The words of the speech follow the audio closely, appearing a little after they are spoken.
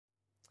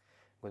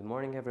Good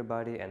morning,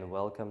 everybody, and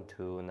welcome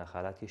to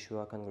Nachalat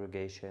Yeshua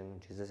congregation,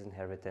 Jesus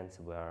Inheritance.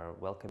 We are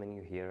welcoming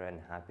you here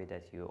and happy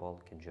that you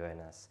all can join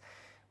us.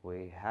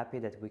 We're happy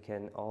that we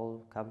can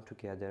all come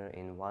together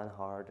in one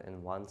heart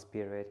and one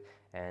spirit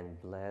and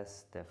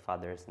bless the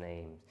Father's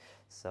name.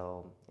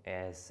 So,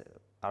 as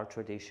our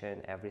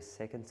tradition, every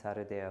second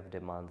Saturday of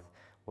the month,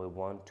 we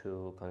want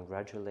to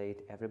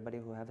congratulate everybody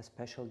who have a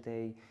special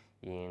day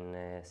in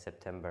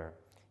September,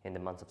 in the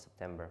month of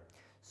September.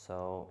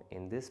 So,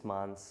 in this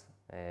month,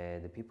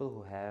 the people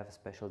who have a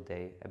special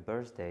day, a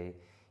birthday,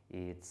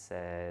 it's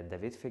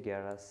David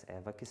Figueras,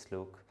 Eva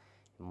Kisluk,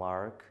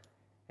 Mark,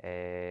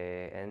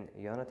 and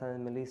Jonathan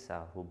and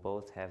Melissa, who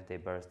both have their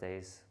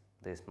birthdays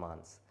this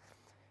month.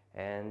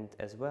 And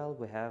as well,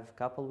 we have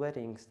couple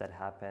weddings that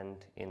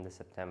happened in the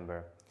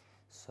September.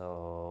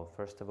 So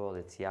first of all,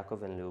 it's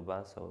Yaakov and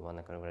Luba, so we want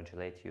to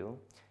congratulate you.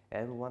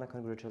 And we want to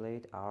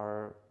congratulate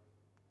our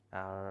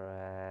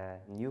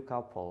new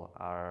couple,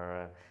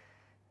 our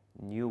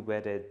new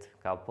wedded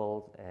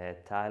couple,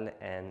 Tal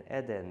and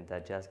Eden,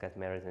 that just got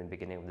married in the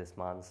beginning of this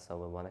month. So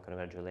we want to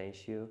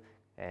congratulate you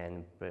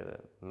and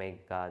may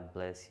God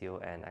bless you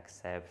and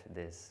accept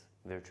this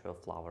virtual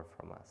flower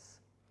from us.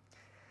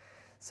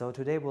 So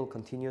today we'll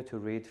continue to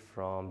read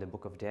from the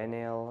book of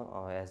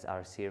Daniel as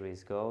our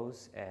series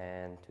goes,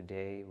 and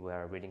today we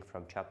are reading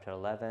from chapter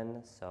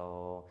 11.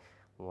 So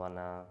we want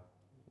to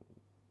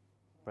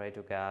pray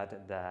to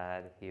God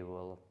that He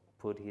will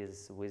put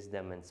His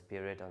wisdom and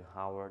spirit on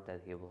Howard,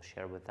 that he will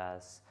share with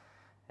us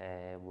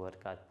what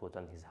God put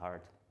on his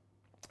heart.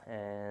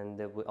 And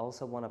we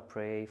also want to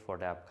pray for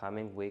the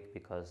upcoming week,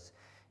 because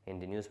in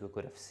the news we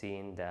could have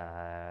seen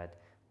that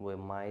we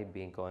might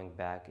be going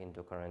back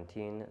into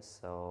quarantine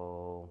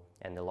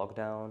and the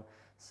lockdown.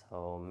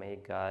 So may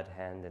God's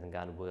hand and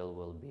God's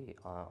will be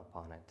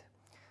upon it.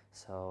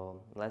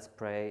 So let's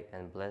pray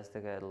and bless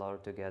the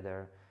Lord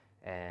together,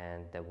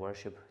 and the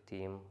worship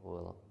team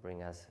will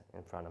bring us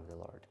in front of the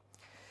Lord.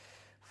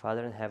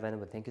 Father in heaven,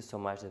 we thank you so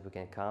much that we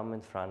can come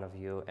in front of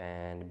you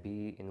and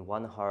be in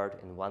one heart,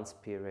 in one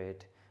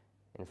spirit,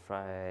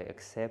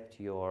 accept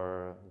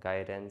your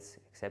guidance,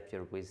 accept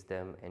your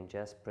wisdom, and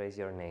just praise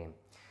your name.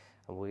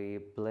 We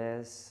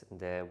bless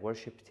the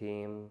worship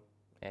team,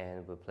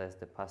 and we bless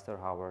the Pastor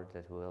Howard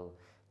that will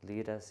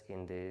lead us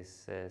in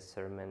this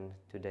sermon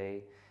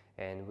today.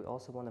 And we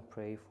also want to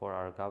pray for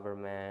our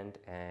government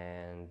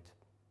and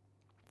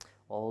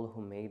all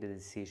who made the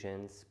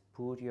decisions.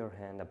 Put your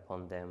hand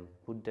upon them,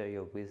 put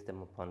your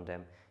wisdom upon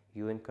them,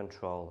 you in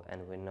control,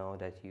 and we know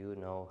that you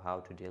know how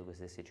to deal with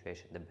this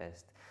situation the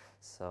best.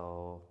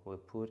 So we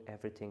put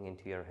everything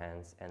into your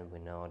hands, and we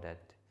know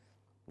that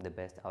the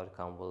best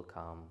outcome will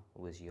come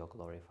with your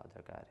glory,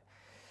 Father God.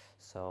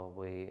 So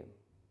we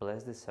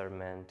bless this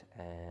sermon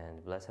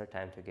and bless our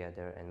time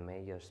together, and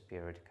may your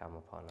spirit come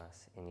upon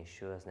us. In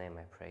Yeshua's name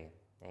I pray,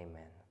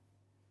 amen.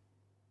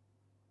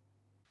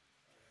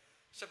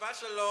 Shabbat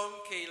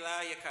Shalom,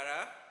 Keilah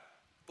Yakara.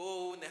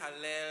 Bo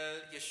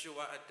Nachalat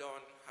Yeshua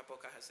Adon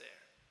Haboka Hazer.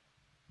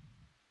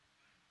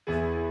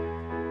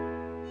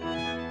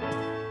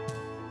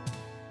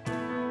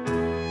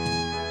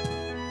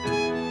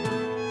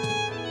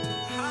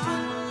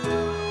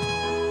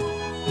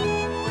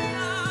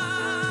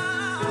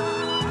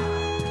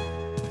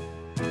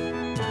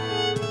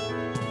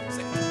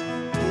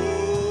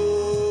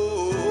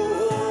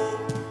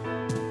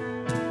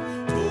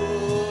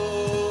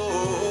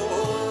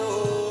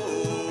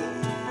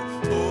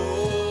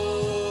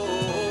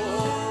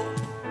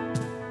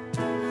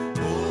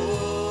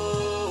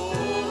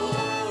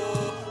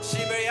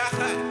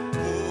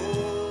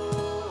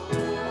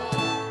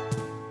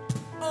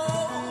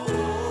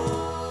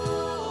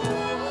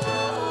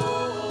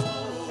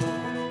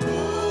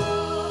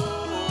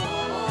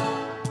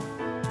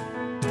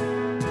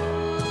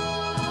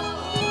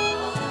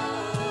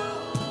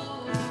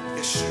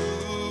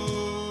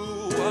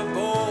 Yeshua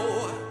bo,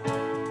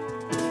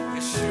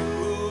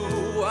 Yeshua bo,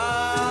 Yeshua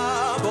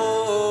bo.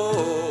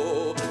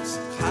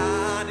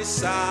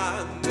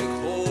 Hanisam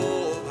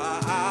bechol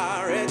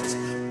haaretz,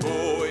 bo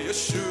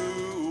Yeshua.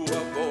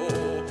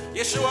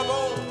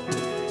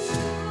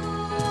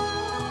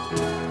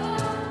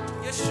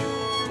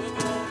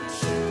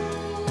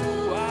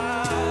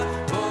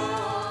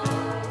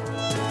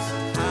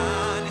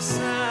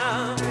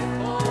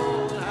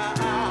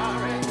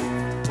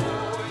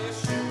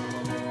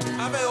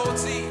 Have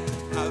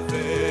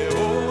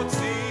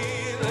oti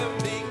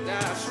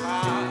lemikdashcha,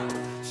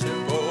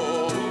 shebo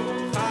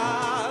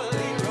u'chal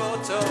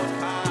lirot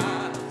otcha.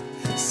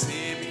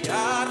 Sim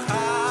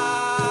yadcha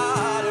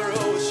al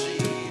roshi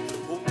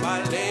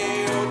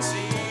u'malei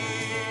oti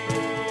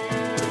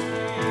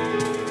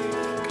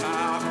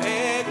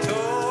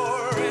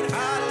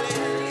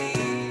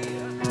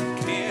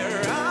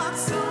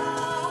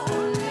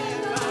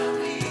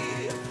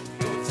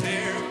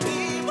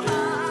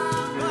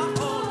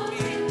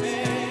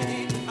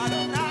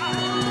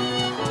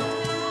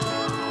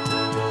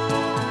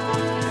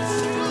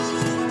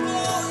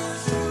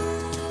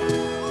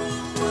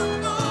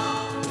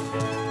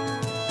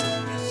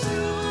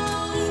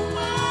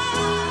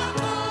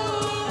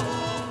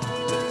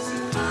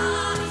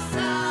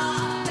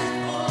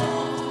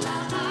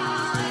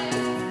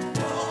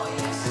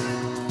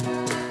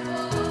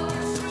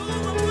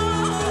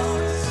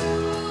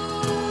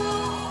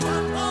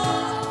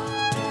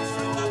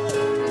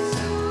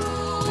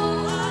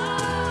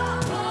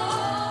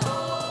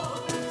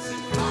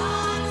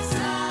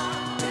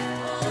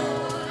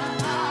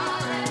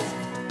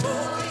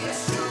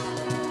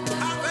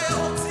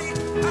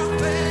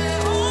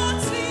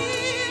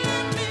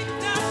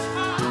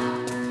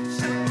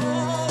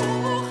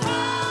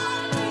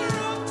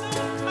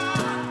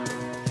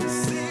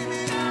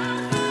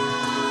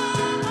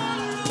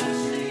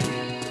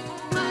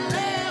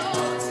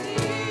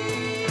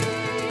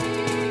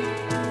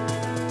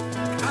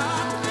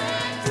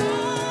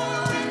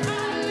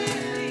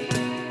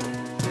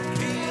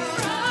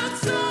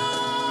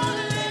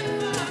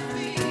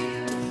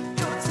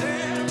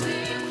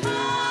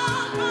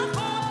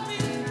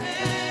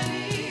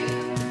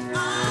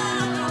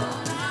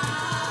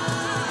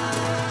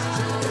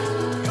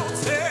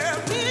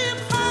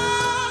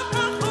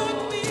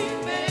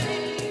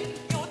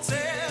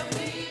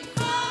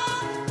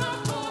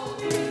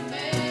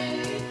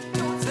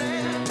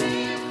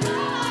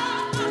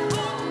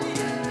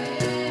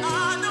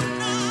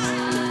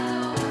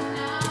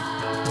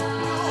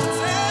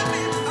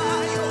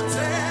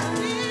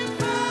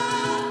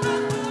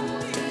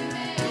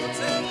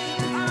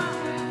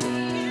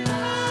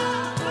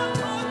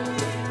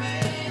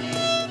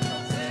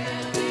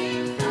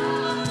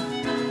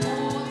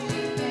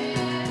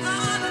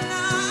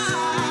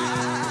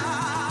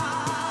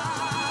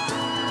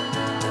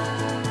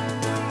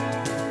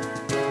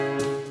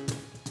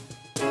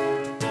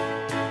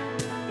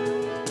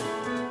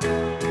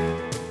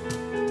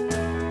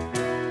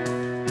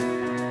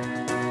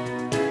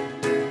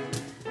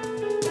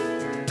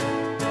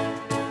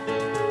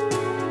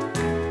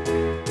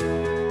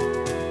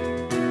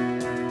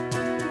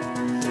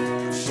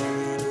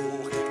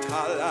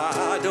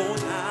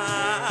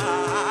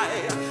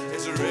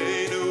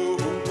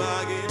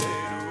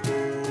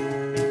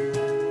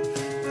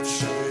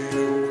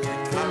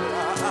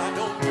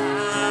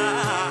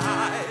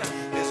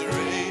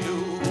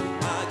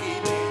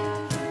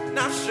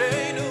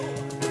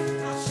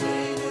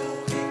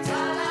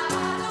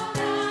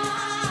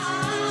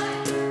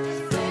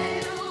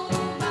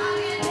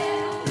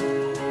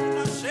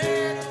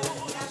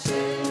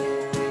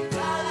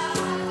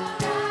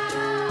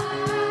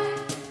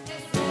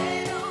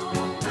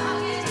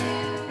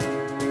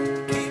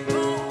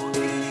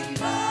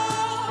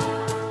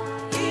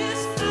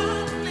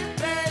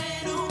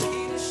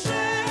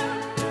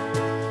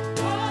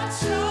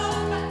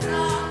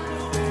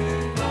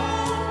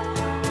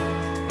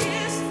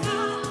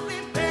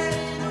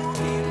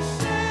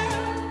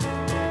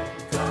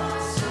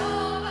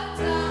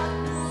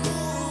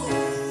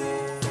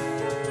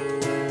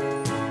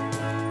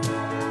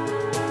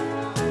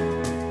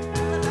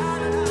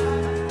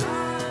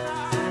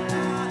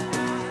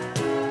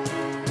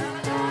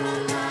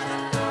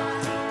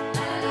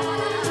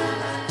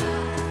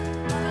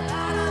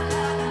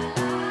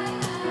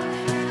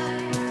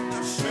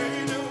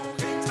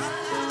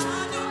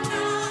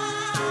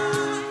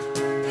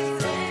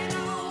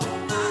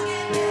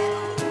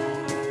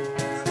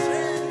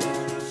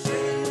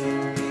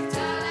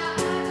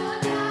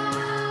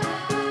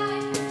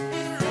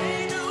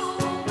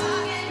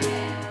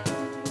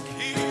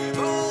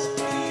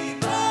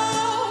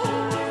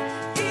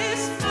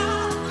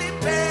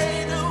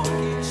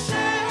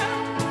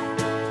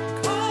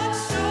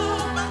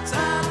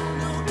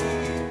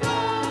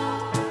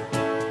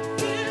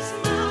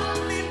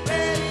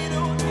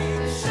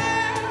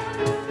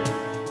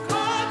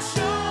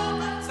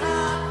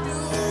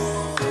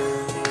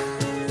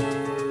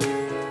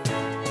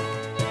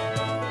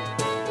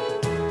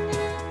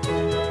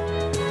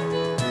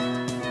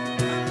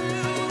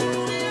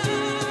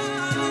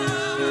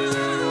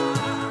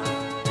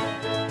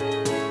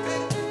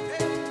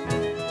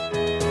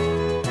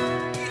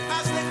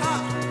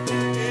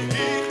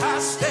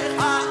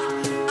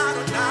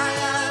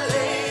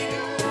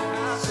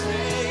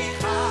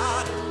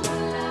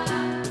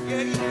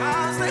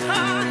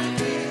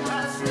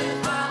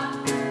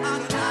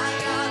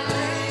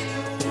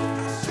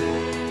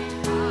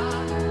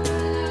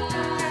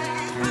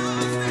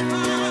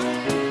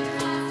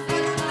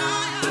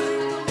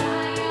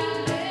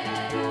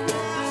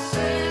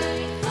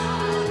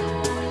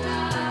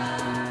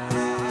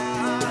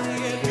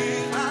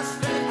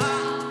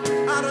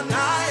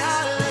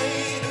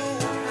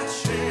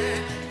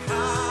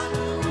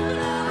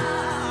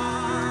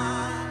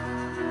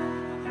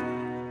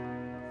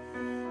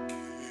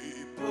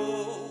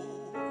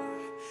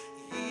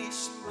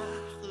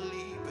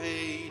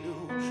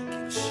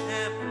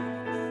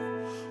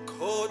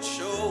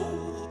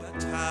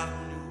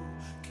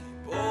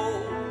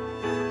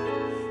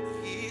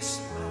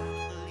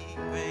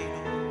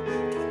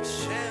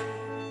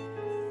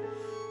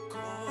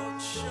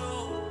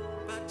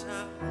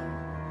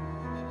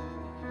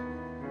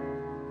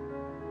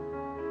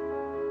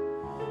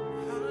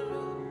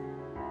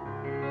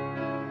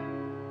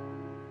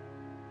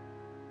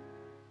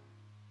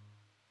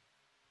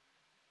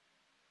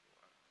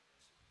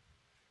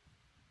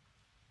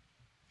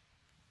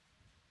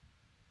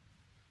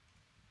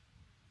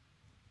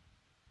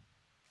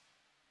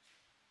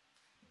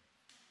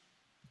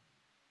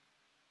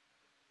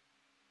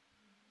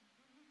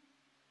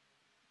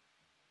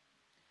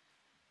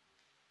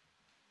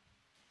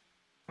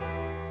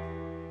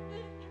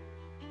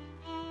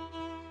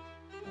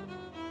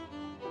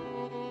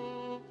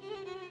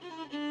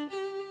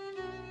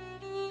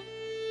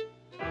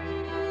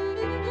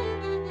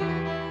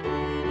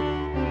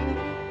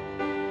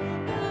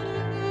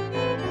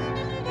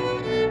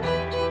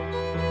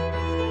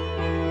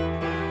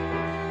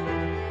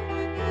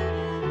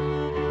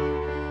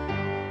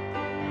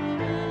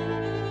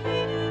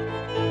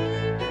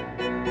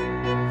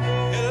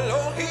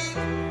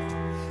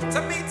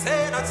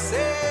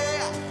תנסה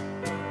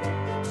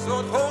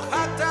זאת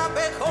הוכחת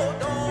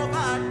בכבודו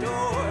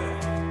והדור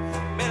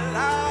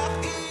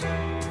מלאכים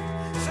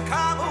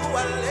שקמו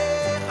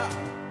עליך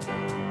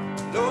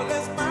לא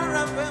לזמן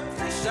רב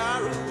הם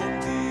נשארו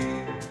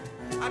עומדים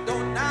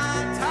אדוני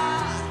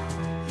אתה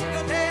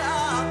יודע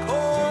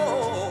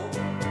הכל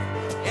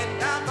אין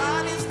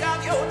דבר נשגב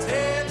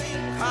יותר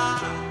ממך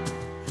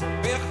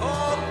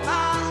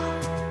בחוכמה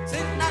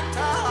צדקת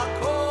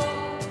הכל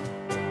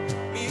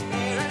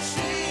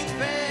מבראשית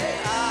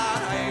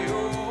ועד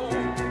היום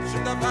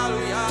שום דבר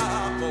לא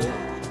יעמוד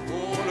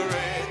מול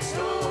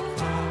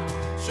רצונך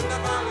שום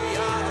דבר לא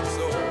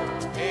יעצור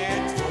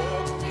את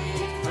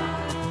תוכניתך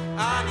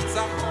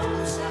הניצחון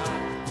הוא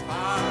שם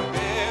כבר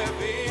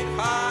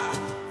בבטחה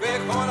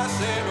וכל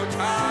אשר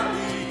נותר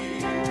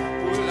לי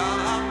הוא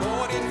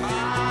לעמוד איתך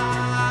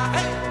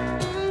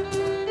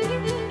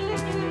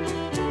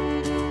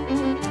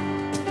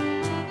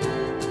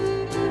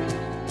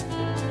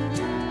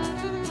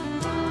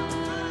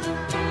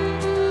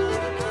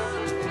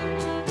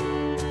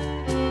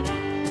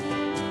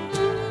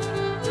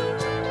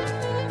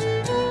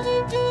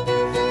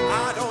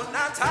אדון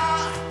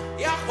אתה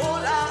יכול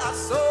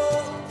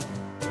לעשות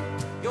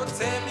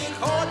יוצא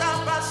מכל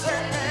דבר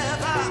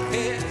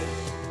שנבקש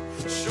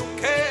שום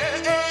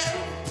כאב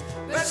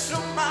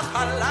ושום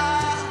מחלה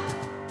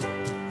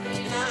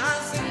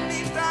נעשים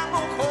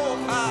נפתמו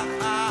כוחך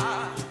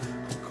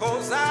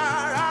כל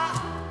זרה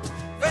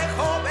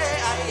וכל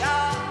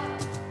בעיה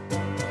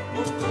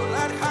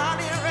וגדולתך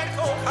נראית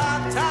כל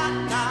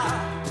קטנה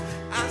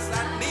אז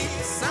אני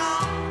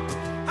שם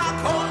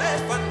הכל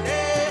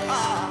לפניך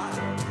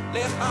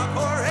לך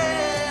קורא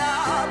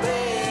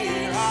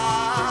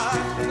ביראה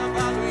שום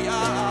דבר לא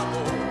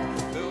יעמוד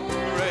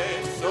מול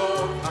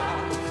רצונך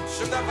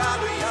שום דבר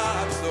לא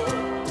יעצור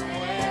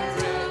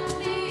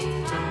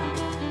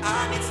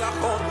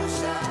הניצחון הוא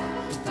שם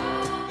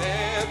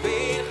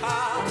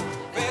בבטחה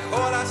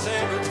וכל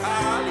אשר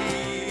נותר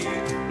לי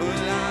לא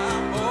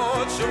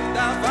לעמוד שום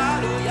דבר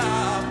לא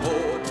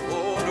יעמוד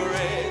מול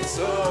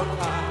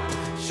רצונך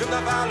שום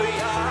דבר לא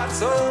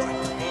יעצור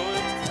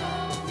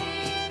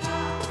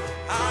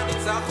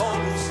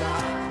הניצחון הוא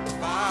שם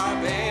כבר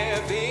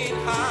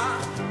בבטחה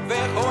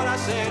וכל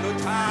אשר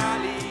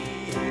נותר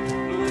לי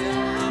לא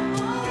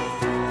יעמוד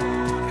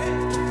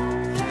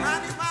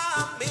אני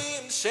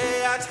מאמין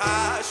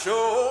שאתה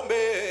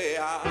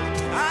שומע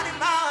אני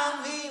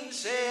מאמין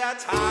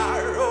שאתה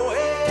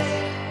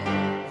רואה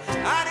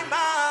אני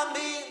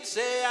מאמין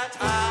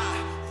שאתה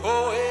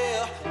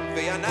פועל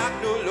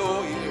ואנחנו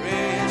לא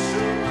נראה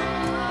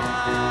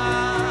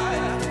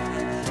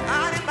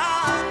אני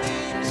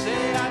מאמין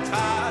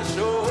שאתה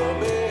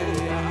שומע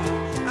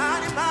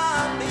אני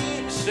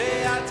מאמין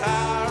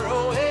שאתה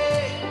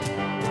רואה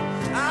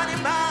אני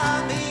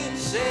מאמין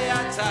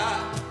שאתה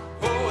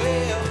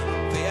פועל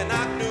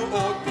ואנחנו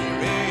עוד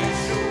נראה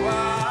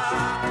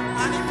ישועה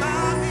אני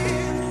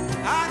מאמין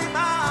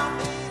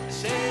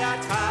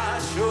שאתה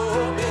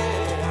שומע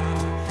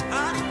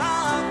אני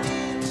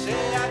מאמין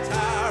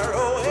שאתה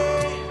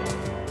רואה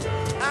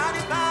אני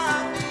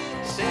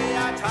מאמין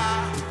שאתה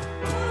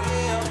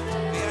פועל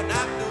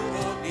ואנחנו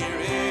עוד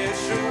נראה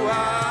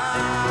ישועה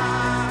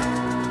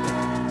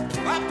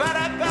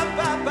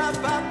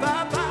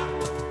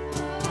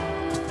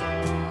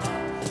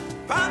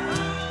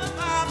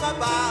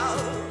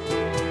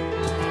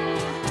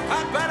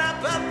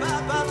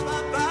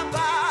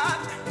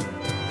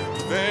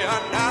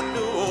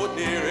ואנחנו עוד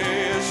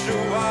נראה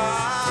ישועה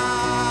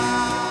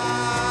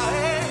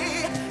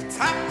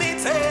תמיד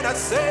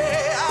תנסה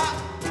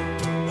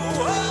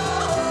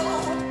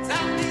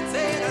תמיד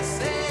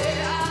תנסה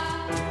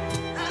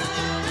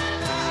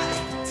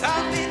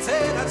תמיד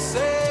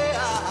תנסה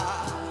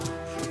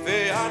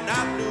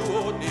ואנחנו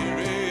עוד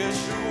נראה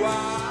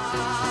ישועה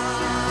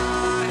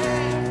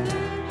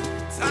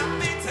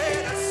תמיד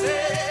תנסה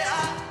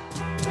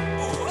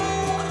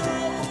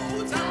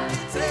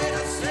תמיד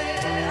תנסה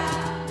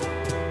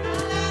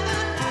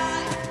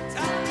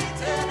תמיד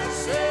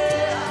תנסה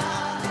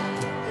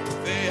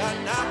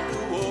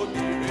ואנחנו עוד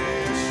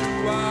נראה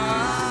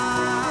ישועה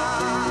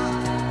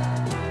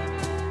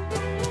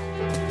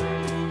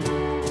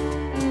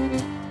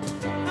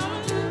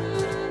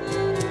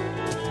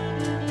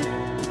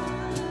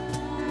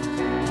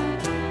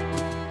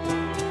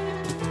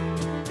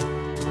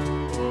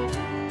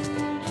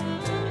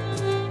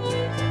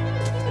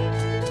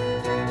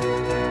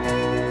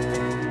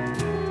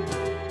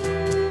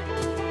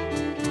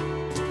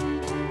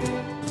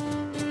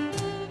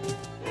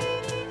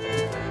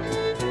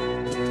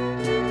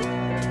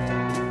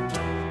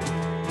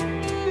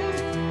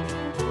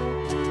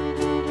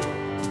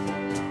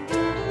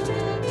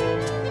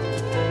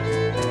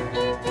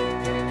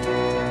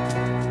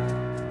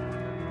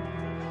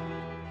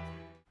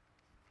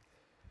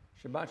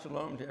Shabbat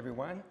Shalom to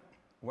everyone.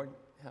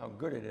 How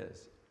good it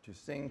is to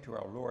sing to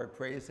our Lord,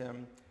 praise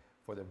Him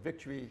for the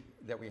victory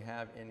that we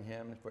have in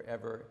Him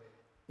forever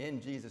in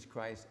Jesus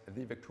Christ,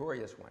 the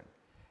victorious one.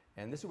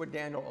 And this is what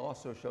Daniel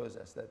also shows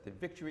us, that the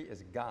victory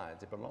is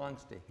God's. It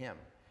belongs to Him.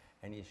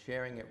 and he's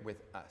sharing it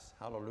with us.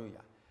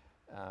 Hallelujah.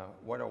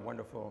 What a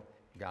wonderful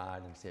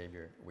God and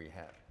Savior we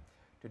have.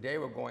 Today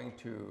we're going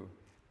to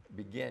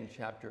begin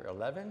chapter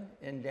 11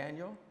 in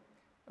Daniel.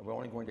 We're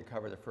only going to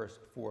cover the first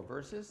 4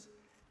 verses.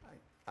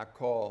 I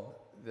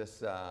call this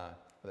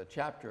the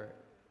chapter,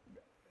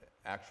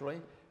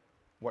 actually,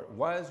 what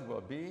was,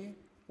 will be,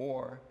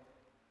 or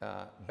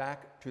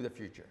back to the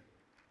future.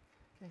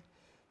 Okay.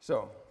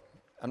 So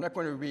I'm not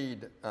going to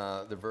read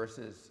the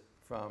verses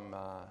from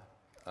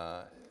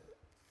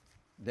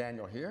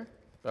Daniel here,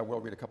 but I will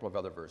read a couple of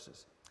other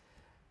verses.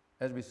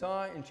 As we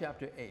saw in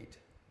chapter 8,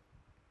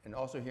 and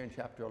also here in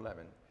chapter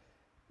 11,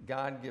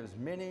 God gives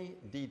many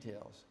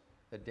details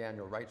that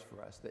Daniel writes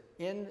for us, that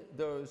in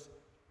those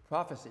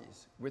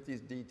prophecies with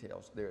these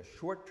details, there's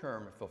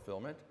short-term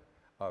fulfillment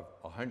of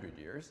 100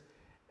 years,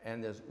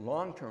 and there's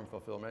long-term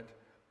fulfillment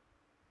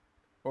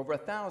over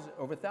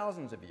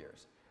thousands of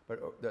years.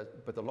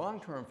 But the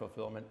long-term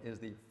fulfillment is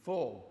the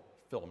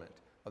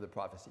fulfillment of the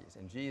prophecies.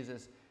 And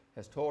Jesus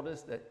has told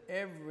us that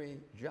every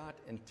jot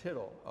and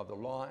tittle of the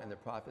law and the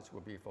prophets will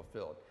be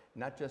fulfilled,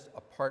 not just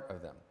a part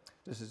of them.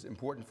 This is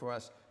important for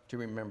us to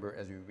remember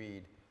as we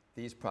read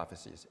these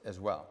prophecies as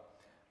well.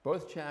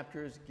 Both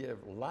chapters give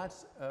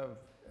lots of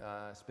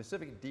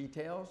specific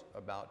details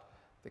about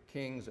the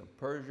kings of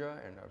Persia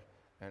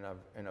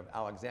and of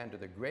Alexander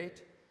the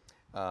Great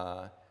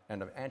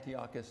and of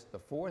Antiochus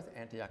IV,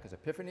 Antiochus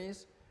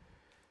Epiphanes.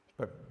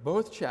 But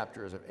both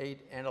chapters of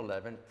 8 and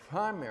 11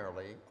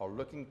 primarily are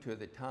looking to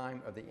the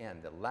time of the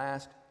end, the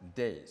last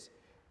days,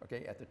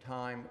 okay, at the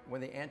time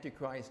when the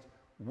Antichrist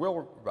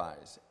will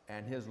rise,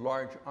 and his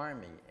large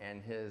army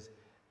and his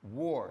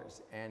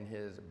wars and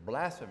his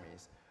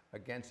blasphemies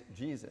against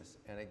Jesus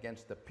and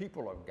against the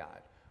people of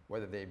God,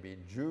 whether they be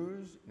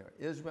Jews,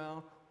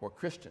 Israel, or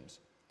Christians.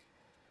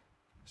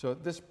 So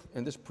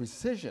this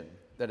precision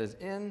that is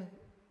in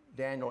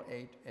Daniel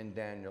 8 and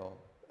Daniel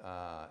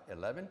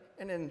 11,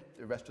 and in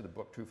the rest of the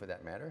book too for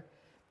that matter,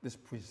 this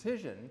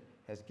precision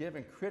has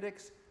given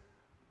critics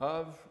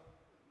of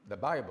the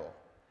Bible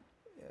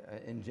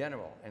in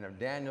general, and of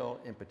Daniel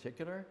in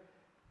particular,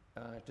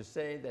 to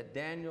say that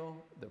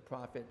Daniel, the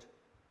prophet,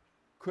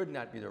 could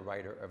not be the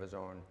writer of his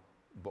own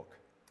book.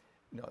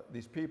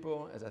 These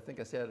people, as I think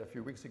I said a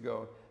few weeks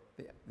ago,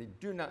 they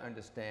do not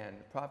understand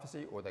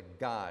prophecy or the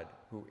God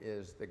who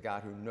is the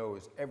God who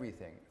knows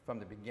everything from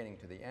the beginning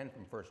to the end,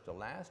 from first to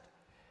last.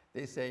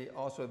 They say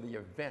also the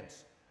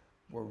events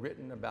were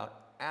written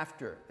about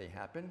after they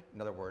happened. In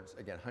other words,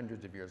 again,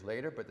 hundreds of years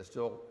later, but there's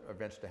still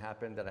events to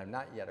happen that have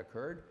not yet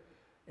occurred.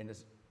 And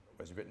this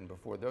was written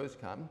before those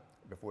come,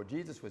 before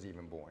Jesus was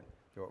even born,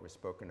 though it was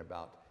spoken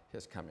about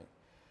his coming.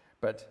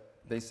 But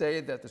they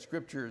say that the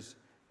scriptures,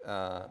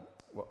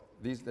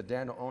 that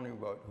Daniel only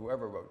wrote,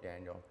 whoever wrote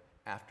Daniel,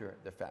 after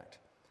the fact.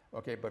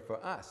 Okay, but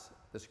for us,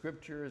 the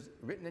scriptures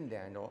written in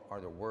Daniel are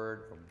the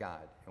word of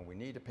God, and we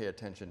need to pay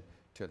attention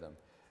to them.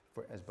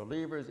 For as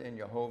believers in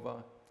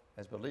Jehovah,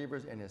 as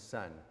believers in his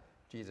Son,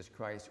 Jesus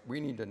Christ, we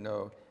need to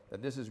know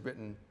that this is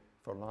written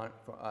for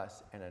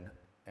us, and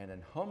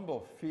in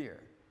humble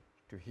fear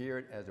to hear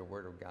it as the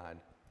word of God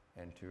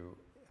and to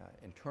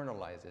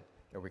internalize it,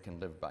 that we can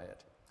live by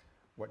it.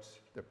 What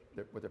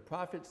the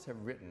prophets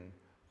have written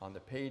on the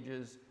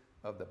pages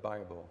of the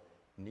Bible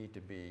need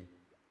to be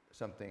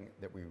something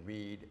that we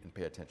read and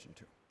pay attention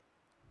to.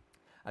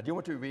 I do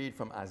want to read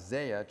from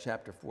Isaiah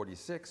chapter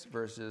 46,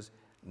 verses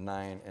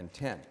 9 and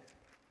 10.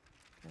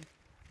 Okay.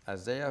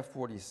 Isaiah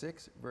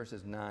 46,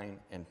 verses 9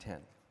 and 10.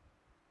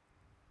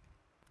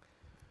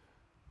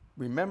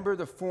 Remember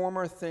the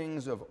former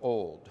things of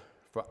old,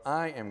 for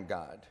I am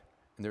God,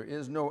 and there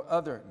is no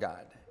other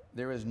God.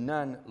 There is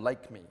none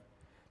like me,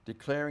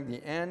 declaring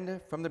the end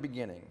from the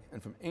beginning,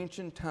 and from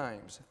ancient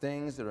times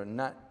things that are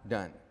not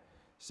done,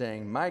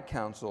 saying, my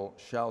counsel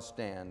shall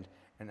stand,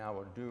 and I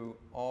will do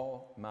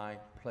all my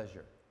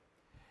pleasure.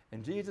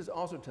 And Jesus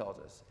also tells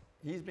us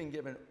he's been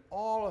given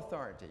all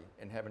authority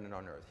in heaven and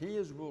on earth. He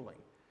is ruling.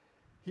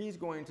 He's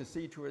going to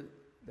see to it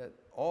that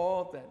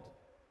all that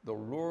the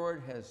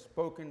Lord has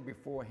spoken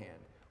beforehand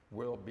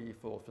will be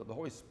fulfilled. The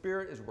Holy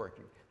Spirit is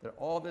working, that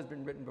all that's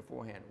been written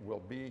beforehand will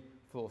be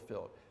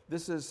fulfilled.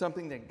 This is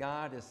something that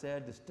God has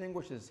said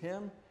distinguishes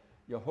him,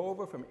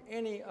 Jehovah, from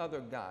any other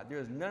God. There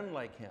is none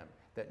like him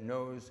that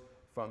knows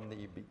from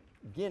the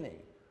beginning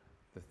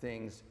the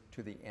things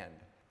to the end,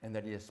 and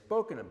that he has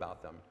spoken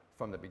about them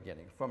from the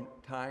beginning, from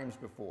times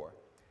before,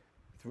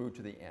 through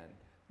to the end.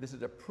 This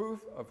is a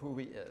proof of who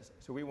he is.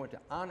 So we want to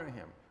honor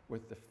him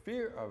with the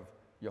fear of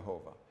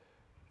Jehovah,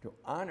 to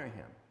honor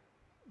him,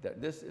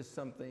 that this is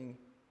something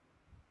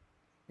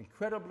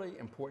incredibly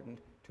important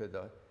to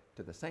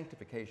the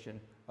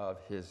sanctification of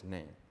his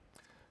name.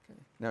 Okay.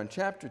 Now in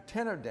chapter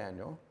 10 of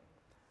Daniel,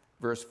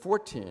 verse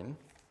 14,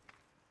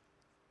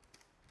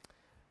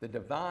 the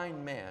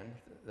divine man,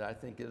 that I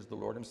think is the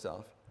Lord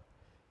himself,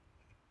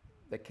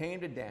 that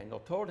came to Daniel,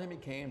 told him he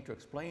came to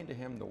explain to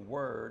him the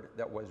word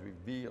that was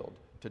revealed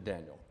to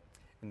Daniel.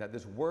 And that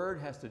this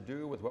word has to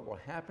do with what will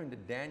happen to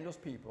Daniel's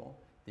people,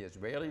 the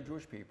Israeli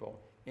Jewish people,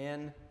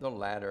 in the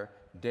latter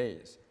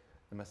days.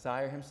 The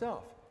Messiah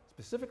himself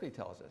specifically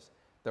tells us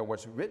that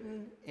what's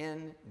written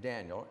in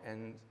Daniel,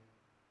 and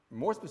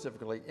more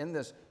specifically in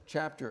this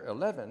chapter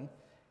 11,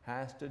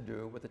 has to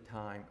do with the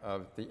time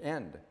of the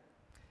end.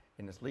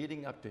 And it's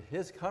leading up to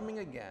his coming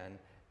again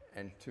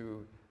and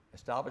to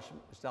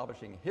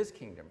establishing his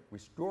kingdom,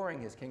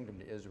 restoring his kingdom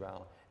to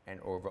Israel and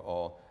over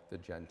all the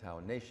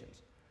Gentile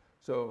nations.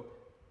 So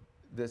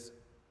this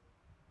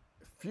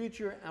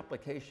future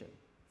application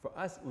for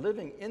us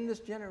living in this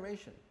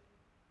generation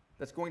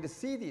that's going to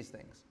see these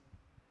things,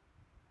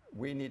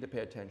 we need to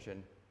pay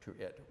attention to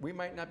it. We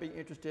might not be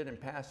interested in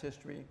past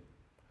history,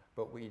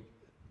 but we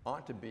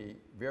ought to be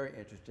very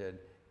interested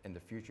in the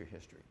future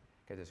history,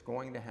 because it's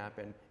going to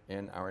happen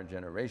in our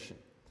generation.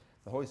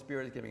 The Holy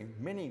Spirit is giving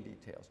many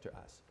details to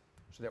us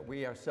so that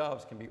we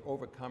ourselves can be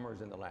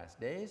overcomers in the last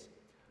days,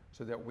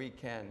 so that we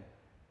can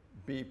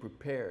be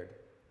prepared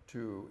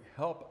to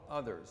help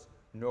others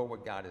know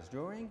what God is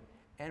doing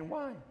and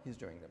why he's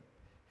doing them.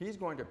 He's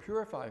going to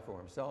purify for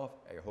himself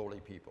a holy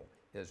people,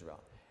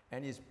 Israel.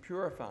 And he's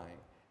purifying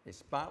a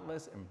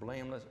spotless and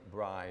blameless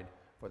bride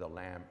for the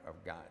Lamb of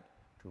God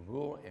to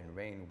rule and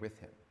reign with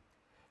him.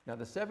 Now,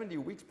 the 70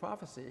 weeks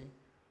prophecy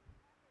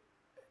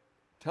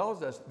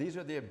tells us these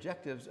are the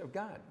objectives of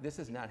God. This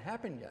has not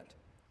happened yet.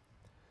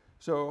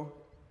 So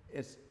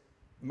it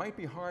might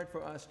be hard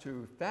for us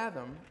to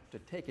fathom, to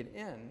take it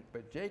in,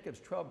 but Jacob's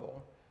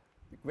trouble,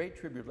 the great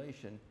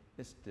tribulation,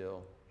 is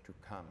still to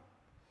come.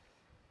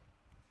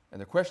 And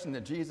the question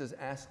that Jesus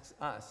asks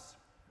us,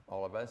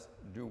 all of us,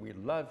 do we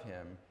love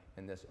him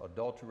in this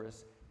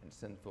adulterous and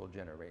sinful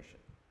generation?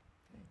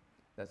 Okay.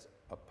 That's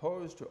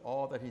opposed to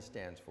all that he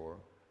stands for.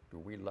 Do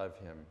we love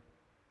him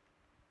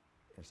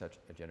in such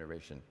a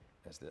generation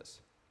as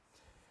this?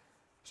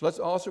 So let's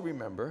also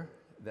remember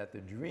that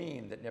the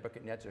dream that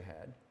Nebuchadnezzar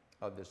had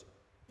of this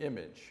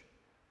image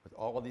with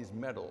all of these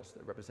medals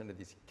that represented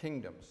these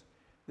kingdoms,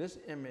 this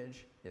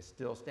image is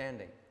still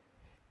standing.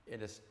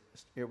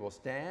 It will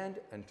stand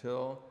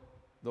until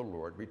the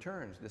Lord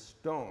returns. This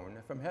stone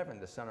from heaven,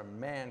 the Son of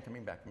Man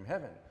coming back from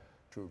heaven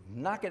to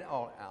knock it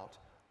all out,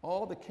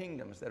 all the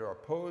kingdoms that are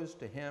opposed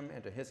to him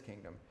and to his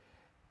kingdom,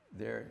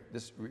 this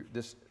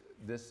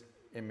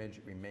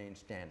image remains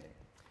standing.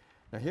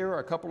 Now here are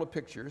a couple of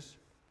pictures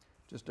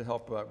just to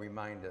help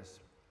remind us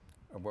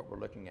of what we're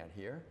looking at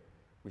here.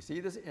 We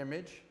see this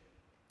image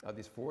of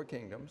these four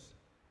kingdoms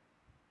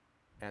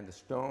and the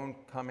stone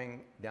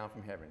coming down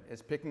from heaven.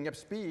 It's picking up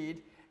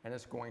speed and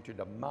it's going to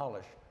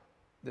demolish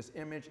this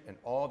image and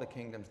all the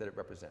kingdoms that it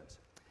represents.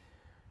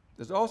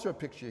 There's also a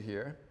picture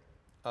here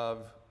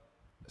of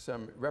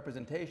some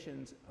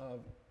representations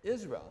of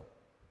Israel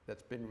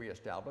that's been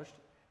reestablished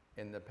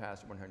in the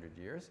past 100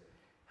 years.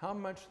 How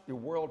much the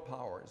world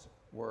powers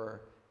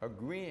were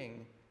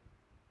agreeing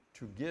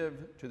to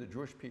give to the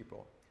Jewish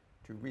people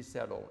to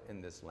resettle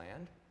in this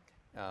land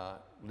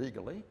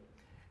legally,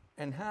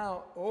 and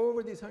how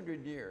over these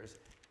 100 years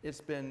it's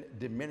been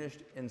diminished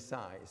in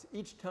size,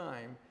 each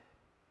time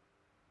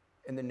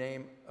in the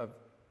name of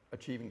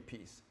achieving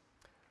peace.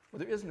 Well,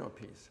 there is no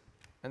peace,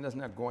 and there's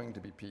not going to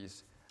be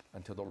peace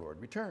until the Lord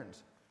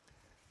returns.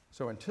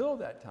 So until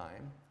that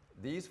time,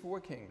 these four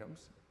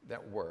kingdoms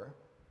that were,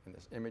 and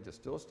this image is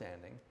still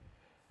standing,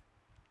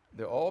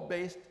 they're all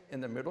based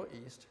in the Middle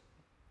East,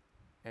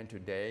 and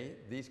today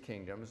these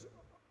kingdoms,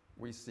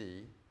 we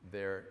see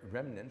their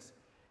remnants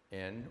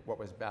in what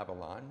was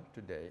Babylon,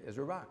 today is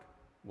Iraq.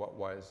 What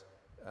was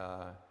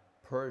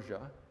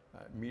Persia,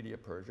 Media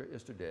Persia,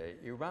 is today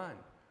Iran.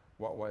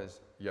 What was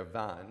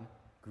Yavan,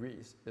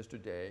 Greece, is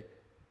today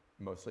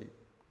mostly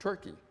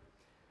Turkey.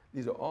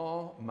 These are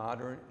all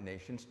modern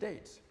nation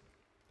states.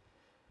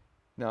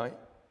 Now,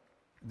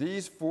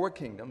 these four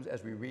kingdoms,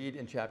 as we read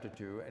in chapter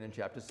 2 and in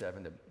chapter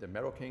 7, the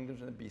metal kingdoms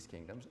and the beast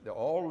kingdoms, they're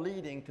all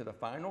leading to the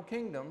final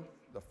kingdom,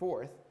 the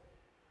fourth,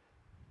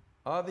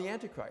 of the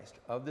Antichrist,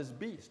 of this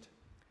beast.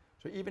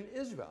 So even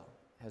Israel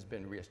has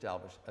been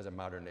reestablished as a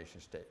modern nation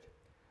state.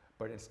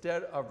 But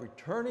instead of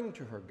returning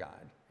to her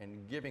God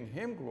and giving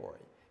him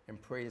glory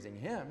and praising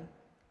him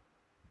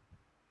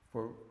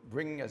for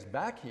bringing us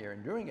back here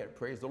and doing it,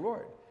 praise the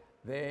Lord,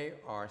 they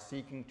are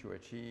seeking to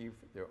achieve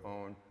their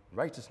own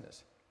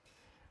righteousness.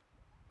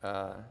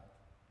 All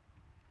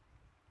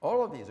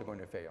of these are going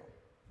to fail.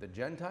 The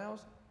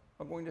Gentiles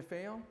are going to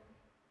fail,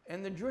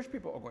 and the Jewish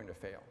people are going to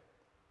fail.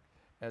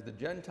 As the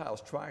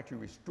Gentiles try to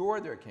restore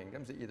their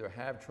kingdoms, they either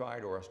have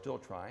tried or are still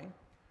trying,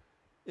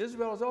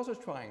 Israel is also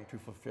trying to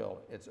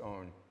fulfill its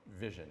own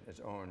vision,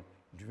 its own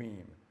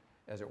dream,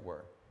 as it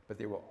were. But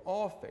they will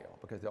all fail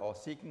because they're all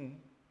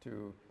seeking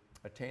to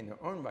attain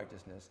their own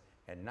righteousness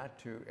and not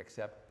to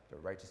accept the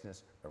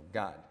righteousness of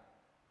God.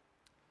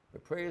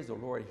 But praise the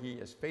Lord, he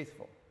is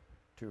faithful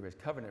to his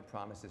covenant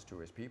promises to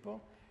his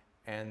people,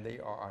 and they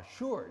are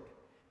assured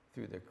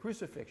through the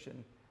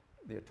crucifixion,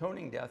 the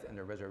atoning death, and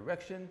the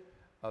resurrection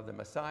of the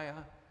Messiah,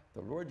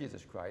 the Lord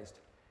Jesus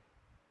Christ.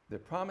 The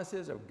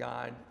promises of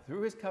God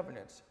through his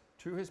covenants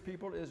to his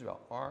people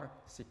Israel are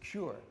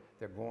secure.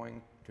 They're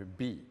going to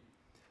be.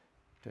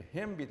 To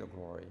him be the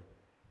glory,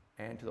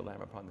 and to the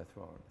Lamb upon the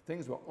throne.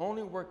 Things will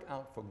only work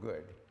out for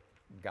good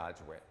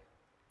God's way.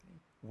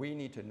 We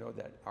need to know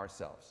that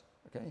ourselves,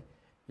 okay?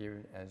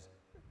 Even as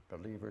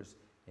believers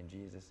in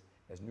Jesus,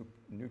 as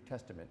New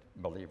Testament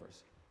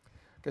believers.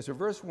 Okay, so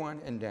verse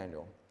 1 in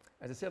Daniel.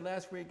 As I said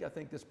last week, I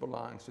think this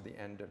belongs to the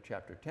end of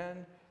chapter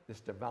 10.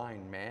 This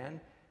divine man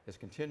is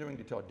continuing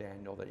to tell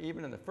Daniel that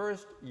even in the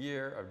first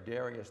year of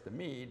Darius the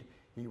Mede,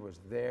 he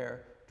was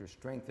there to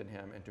strengthen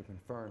him and to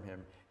confirm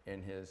him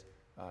in his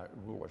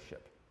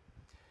rulership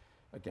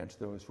against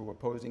those who were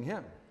opposing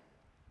him.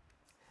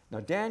 Now,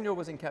 Daniel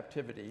was in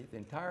captivity the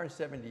entire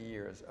 70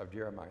 years of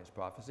Jeremiah's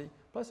prophecy,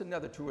 plus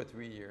another 2 or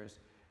 3 years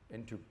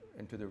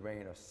into the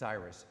reign of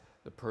Cyrus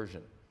the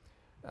Persian.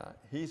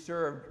 He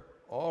served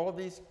all of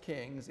these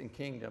kings and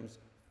kingdoms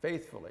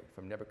faithfully,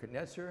 from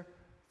Nebuchadnezzar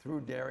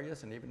through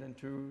Darius and even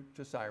into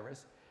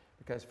Cyrus,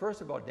 because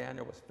first of all,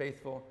 Daniel was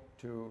faithful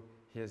to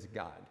his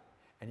God.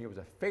 And he was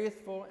a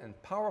faithful and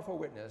powerful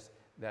witness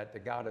that the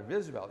God of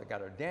Israel, the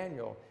God of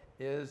Daniel,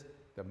 is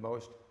the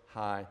Most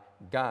High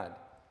God.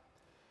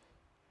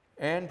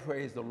 And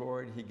praise the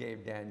Lord, he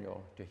gave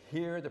Daniel to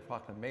hear the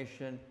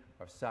proclamation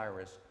of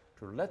Cyrus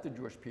to let the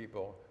Jewish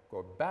people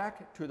go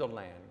back to the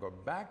land, go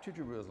back to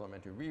Jerusalem,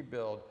 and to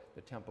rebuild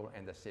the temple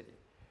and the city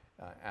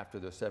after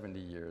the 70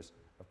 years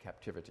of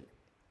captivity.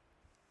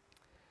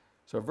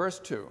 So verse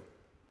 2,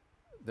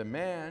 the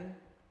man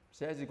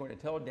says he's going to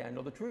tell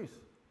Daniel the truth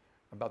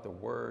about the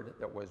word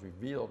that was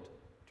revealed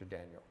to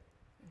Daniel.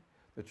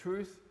 The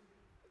truth,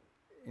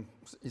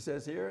 he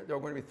says here, there are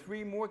going to be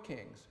 3 more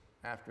kings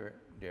after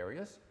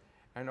Darius,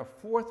 and a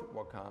 4th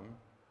will come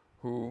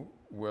who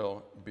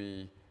will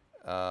be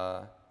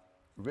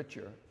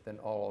richer than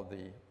all of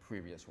the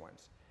previous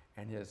ones.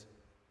 And his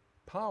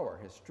power,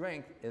 his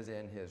strength is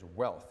in his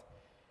wealth.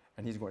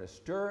 And he's going to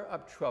stir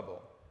up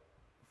trouble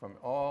from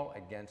all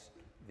against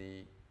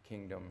the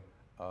kingdom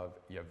of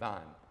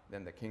Yavan,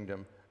 then the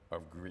kingdom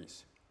of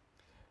Greece.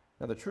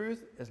 Now, the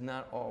truth is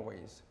not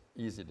always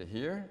easy to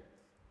hear.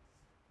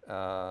 There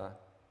are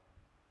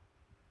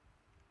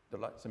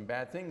some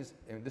bad things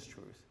in this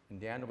truth,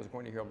 and Daniel was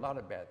going to hear a lot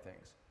of bad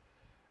things.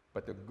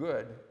 But the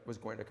good was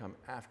going to come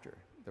after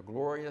the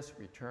glorious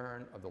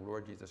return of the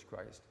Lord Jesus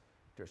Christ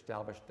to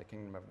establish the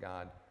kingdom of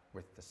God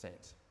with the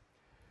saints.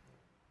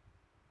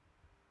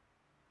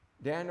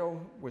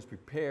 Daniel was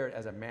prepared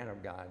as a man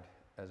of God,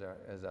 as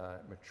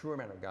a mature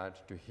man of God,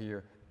 to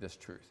hear this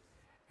truth.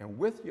 And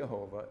with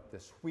Jehovah, the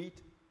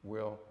sweet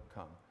will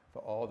come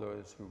for all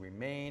those who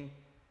remain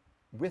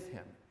with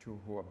him,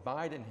 who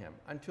abide in him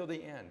until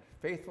the end,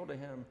 faithful to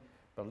him,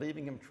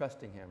 believing him,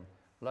 trusting him,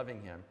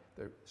 loving him.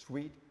 The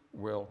sweet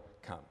will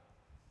come.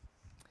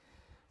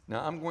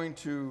 Now, I'm going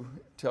to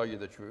tell you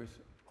the truth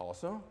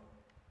also.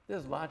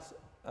 There's lots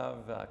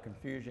of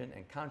confusion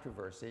and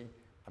controversy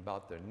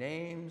about their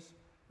names,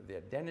 the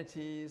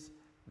identities,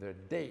 the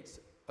dates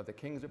of the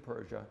kings of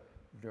Persia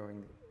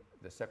during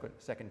the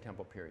second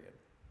temple period.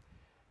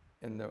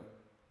 In the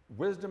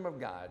wisdom of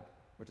God,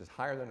 which is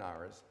higher than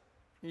ours,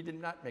 he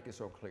did not make it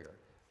so clear.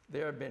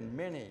 There have been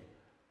many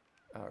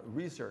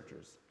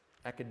researchers,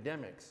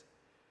 academics,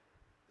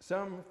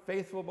 some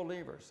faithful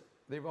believers.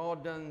 They've all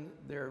done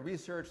their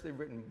research, they've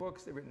written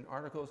books, they've written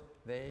articles.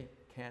 They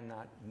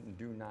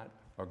do not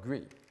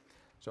agree.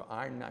 So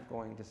I'm not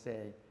going to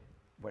say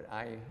what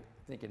I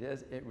think it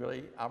is. It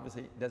really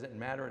obviously doesn't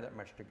matter that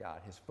much to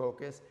God. His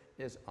focus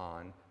is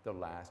on the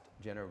last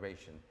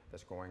generation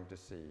that's going to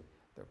see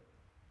the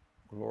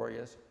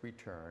glorious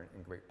return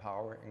in great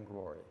power and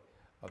glory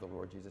of the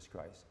Lord Jesus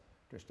Christ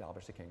to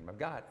establish the kingdom of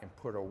God and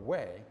put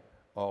away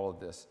all of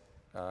this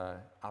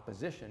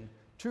opposition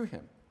to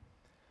him.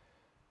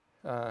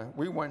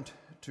 We want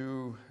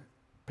to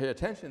pay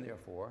attention,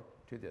 therefore,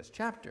 to this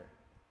chapter.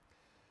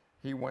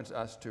 He wants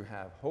us to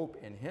have hope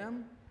in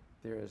him.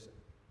 There's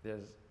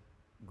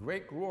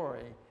great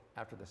glory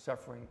after the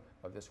suffering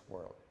of this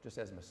world, just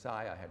as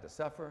Messiah had to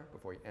suffer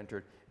before he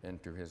entered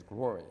into his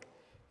glory.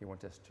 He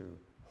wants us to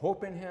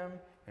hope in him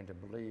and to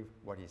believe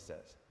what he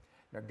says.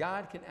 Now,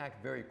 God can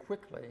act very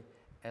quickly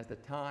as the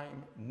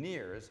time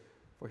nears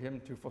for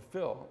him to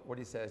fulfill what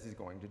he says he's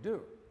going to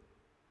do.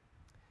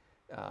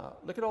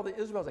 Look at all the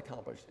Israel's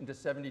accomplished into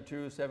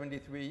 72,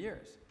 73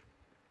 years.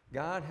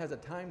 God has a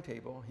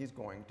timetable he's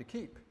going to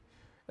keep.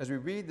 As we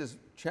read this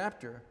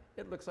chapter,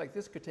 it looks like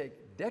this could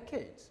take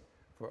decades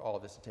for all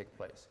this to take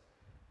place.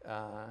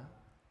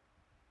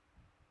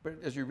 But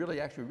as you really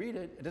actually read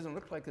it, it doesn't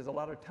look like there's a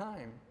lot of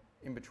time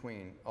in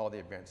between all the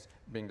events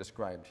being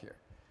described here.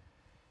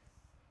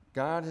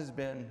 God has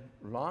been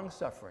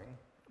long-suffering,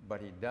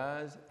 but he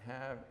does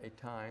have a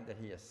time that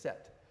he has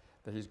set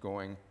that he's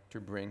going to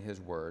bring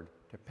his word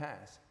to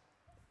pass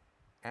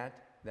at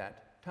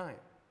that time.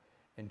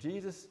 And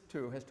Jesus,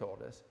 too, has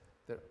told us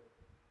that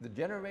the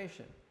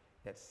generation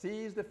that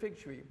sees the fig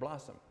tree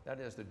blossom,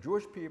 that is, the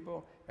Jewish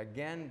people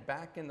again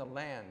back in the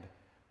land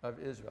of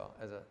Israel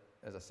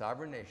as a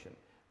sovereign nation,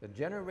 the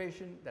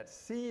generation that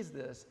sees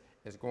this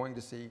is going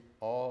to see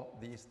all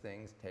these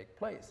things take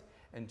place.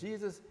 And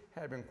Jesus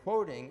had been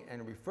quoting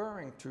and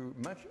referring to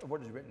much of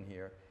what is written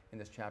here in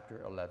this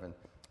chapter 11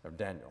 of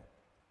Daniel.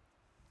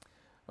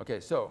 Okay,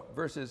 so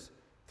verses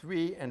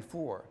 3 and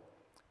 4.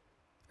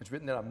 It's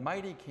written that a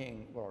mighty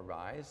king will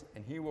arise,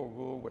 and he will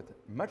rule with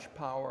much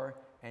power,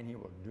 and he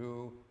will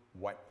do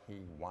what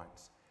he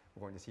wants.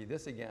 We're going to see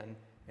this again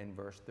in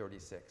verse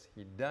 36.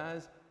 He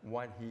does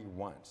what he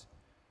wants.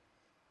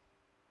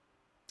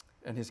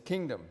 And his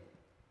kingdom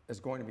is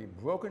going to be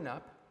broken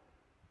up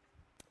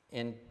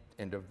and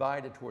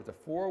divided toward the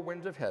four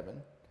winds of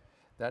heaven,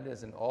 that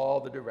is, in all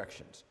the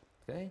directions.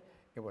 Okay?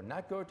 It will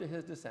not go to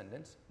his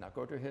descendants, not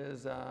go to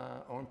his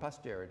own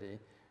posterity,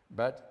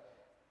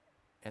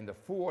 and the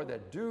four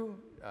that do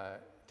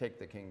take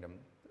the kingdom,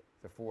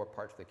 the four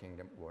parts of the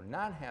kingdom, will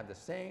not have the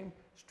same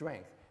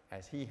strength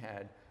as he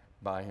had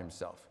by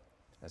himself,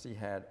 as he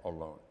had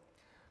alone.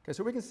 Okay,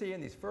 so we can see in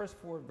these first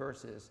four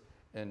verses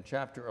in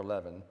chapter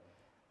 11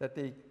 that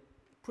they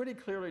pretty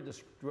clearly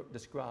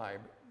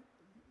describe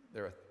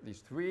there are these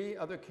three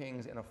other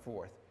kings and a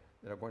fourth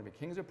that are going to be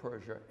kings of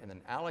Persia, and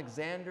then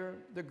Alexander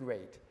the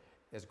Great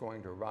is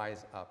going to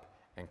rise up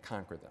and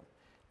conquer them.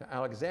 Now,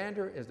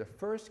 Alexander is the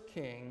first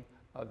king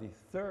of the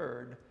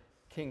third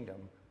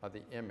kingdom of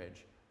the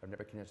image of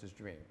Nebuchadnezzar's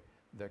dream,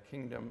 the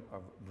kingdom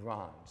of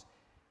bronze.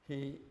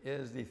 He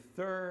is the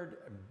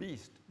third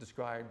beast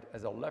described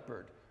as a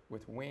leopard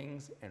with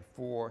wings and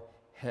four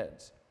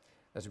heads.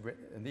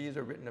 And these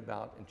are written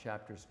about in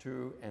chapters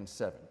 2 and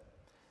 7.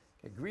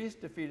 Okay, Greece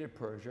defeated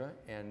Persia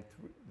in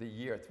the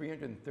year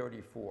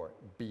 334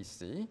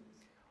 BC,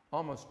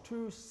 almost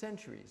 2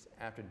 centuries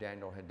after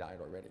Daniel had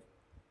died already.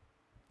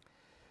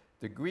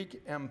 The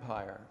Greek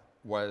Empire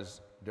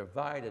was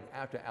divided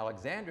after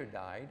Alexander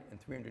died in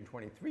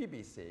 323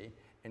 BC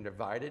and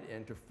divided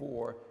into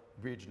 4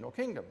 regional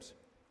kingdoms.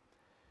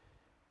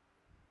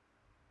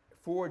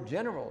 4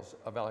 generals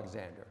of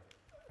Alexander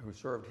who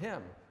served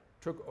him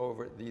took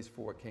over these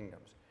 4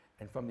 kingdoms.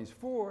 And from these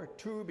 4,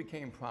 2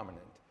 became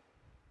prominent: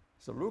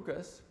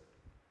 Seleucus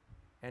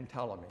and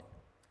Ptolemy.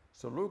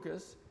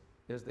 Seleucus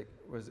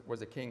was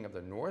the king of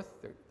the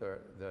north,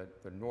 the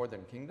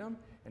northern kingdom,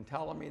 and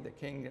Ptolemy, the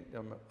king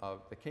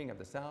of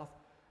the south.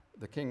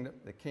 He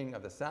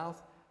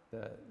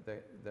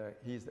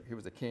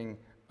was the king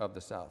of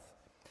the south.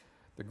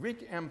 The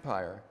Greek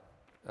Empire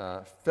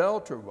fell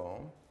to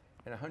Rome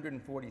in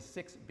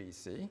 146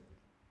 BC,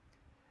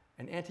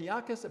 and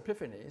Antiochus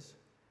Epiphanes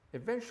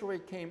eventually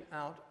came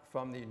out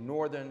from the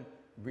northern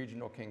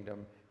regional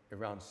kingdom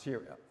around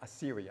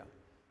Assyria.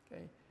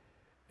 Okay?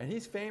 And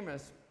he's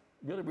famous.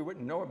 Really, we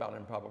wouldn't know about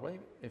him probably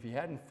if he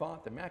hadn't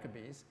fought the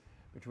Maccabees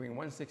between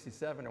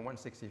 167 and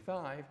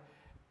 165.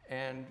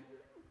 And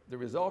the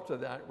result of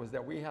that was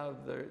that we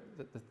have the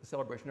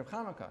celebration of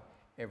Hanukkah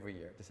every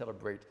year to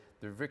celebrate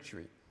the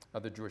victory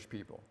of the Jewish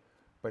people.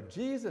 But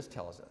Jesus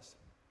tells us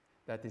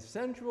that the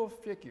central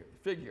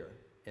figure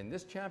in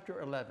this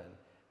chapter 11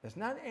 is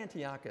not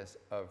Antiochus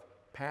of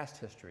past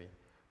history,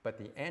 but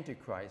the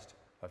Antichrist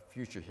of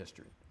future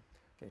history.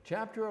 Okay,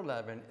 chapter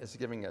 11 is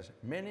giving us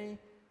many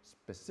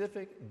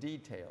specific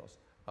details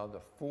of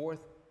the 4th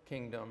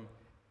kingdom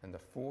and the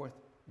 4th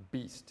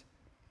beast.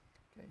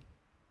 Okay?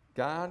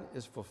 God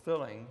is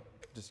fulfilling,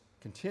 just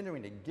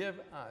continuing to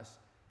give us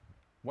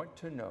what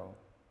to know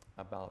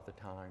about the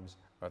times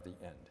of the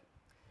end.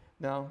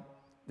 Now,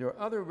 there are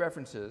other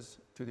references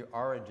to the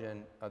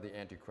origin of the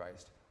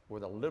Antichrist, or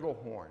the little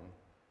horn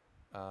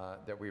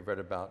that we read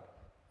about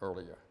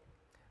earlier.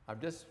 I've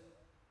just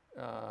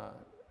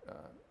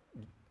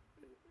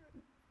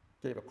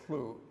gave a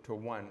clue to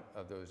one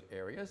of those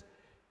areas.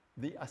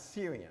 The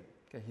Assyrian,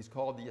 okay, he's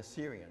called the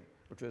Assyrian,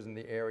 which was in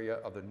the area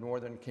of the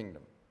northern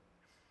kingdom.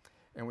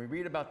 And we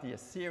read about the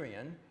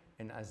Assyrian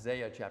in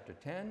Isaiah chapter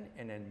 10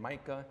 and in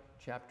Micah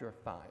chapter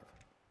 5.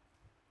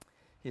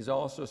 He's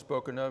also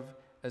spoken of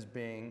as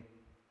being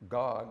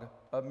Gog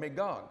of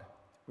Magog.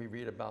 We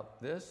read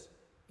about this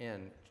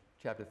in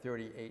chapter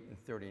 38 and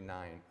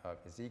 39 of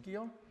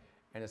Ezekiel.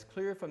 And it's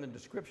clear from the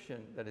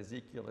description that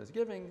Ezekiel is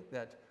giving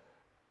that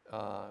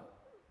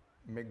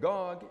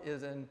Magog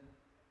is in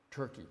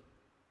Turkey,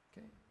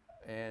 okay?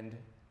 And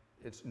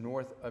it's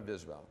north of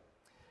Israel.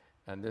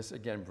 And this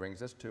again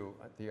brings us to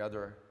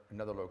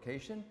another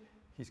location.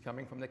 He's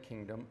coming from the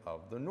kingdom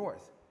of the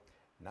north,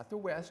 not the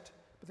west,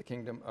 but the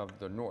kingdom of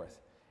the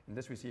north. And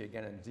this we see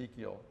again in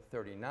Ezekiel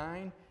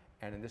 39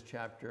 and in this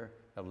chapter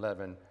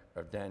 11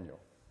 of Daniel.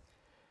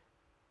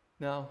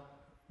 Now,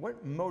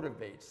 what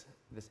motivates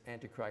this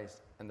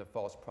Antichrist and the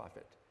false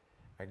prophet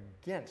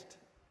against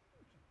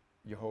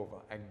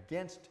Jehovah,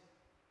 against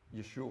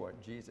Yeshua,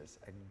 Jesus,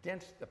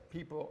 against the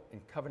people in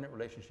covenant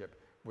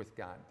relationship with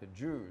God, the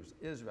Jews,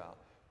 Israel,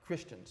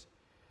 Christians?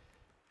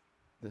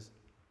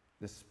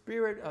 The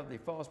spirit of the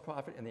false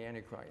prophet and the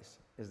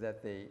Antichrist is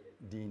that they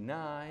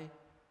deny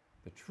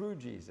the true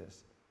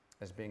Jesus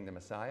as being the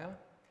Messiah,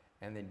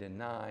 and they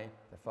deny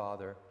the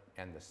Father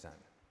and the Son.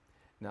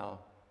 Now,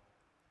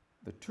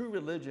 the two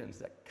religions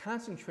that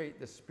concentrate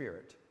the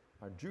spirit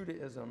are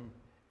Judaism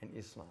and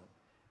Islam.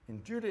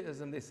 In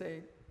Judaism, they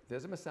say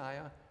there's a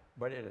Messiah,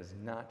 but it is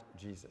not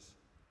Jesus.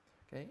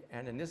 Okay?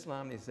 And in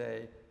Islam, they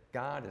say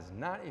God is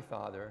not a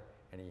father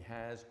and he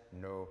has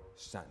no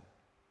son.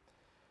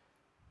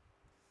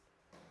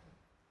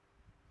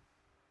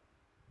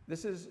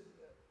 This is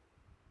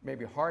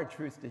maybe hard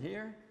truth to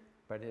hear,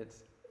 but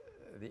it's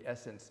the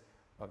essence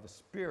of the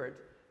Spirit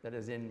that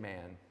is in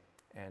man.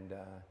 And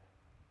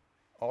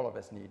all of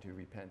us need to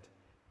repent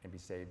and be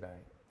saved by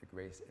the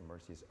grace and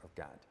mercies of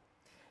God.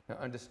 Now,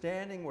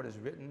 understanding what is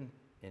written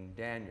in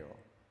Daniel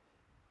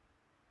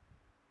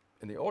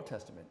in the Old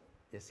Testament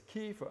is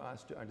key for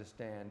us to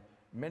understand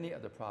many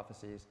of the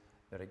prophecies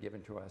that are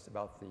given to us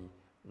about the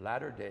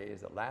latter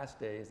days, the last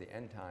days, the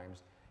end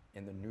times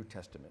in the New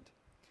Testament.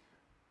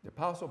 The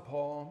Apostle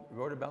Paul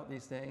wrote about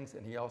these things,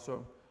 and he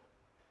also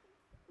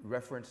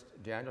referenced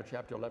Daniel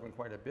chapter 11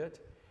 quite a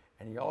bit,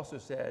 and he also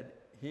said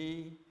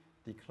he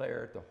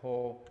declared the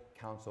whole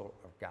counsel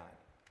of God.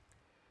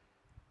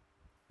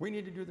 We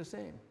need to do the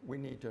same. We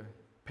need to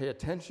pay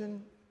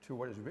attention to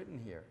what is written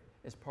here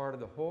as part of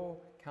the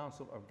whole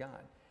counsel of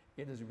God.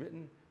 It is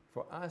written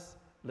for us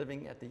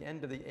living at the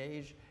end of the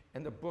age,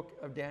 and the book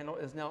of Daniel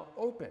is now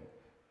open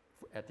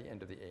at the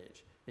end of the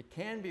age. It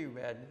can be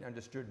read and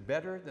understood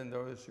better than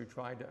those who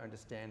tried to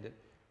understand it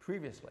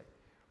previously.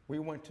 We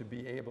want to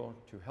be able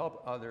to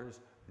help others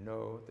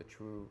know the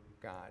true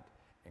God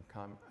and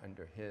come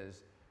under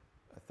his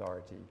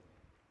authority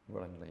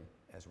willingly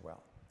as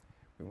well.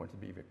 We want to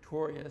be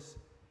victorious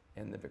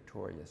in the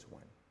victorious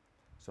one.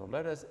 So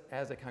let us,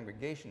 as a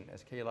congregation,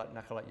 as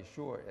Nachalat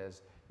Yeshua,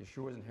 as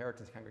Yeshua's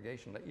inheritance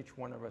congregation, let each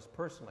one of us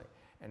personally,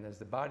 and as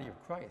the body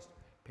of Christ,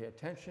 pay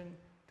attention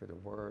to the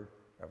Word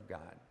of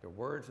God, the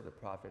words of the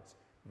prophets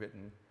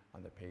written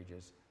on the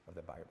pages of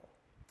the Bible.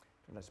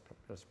 So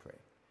let's pray.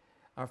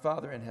 Our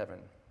Father in heaven,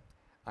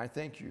 I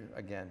thank you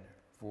again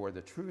for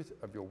the truth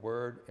of your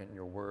word and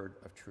your word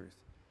of truth.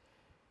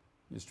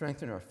 You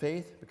strengthen our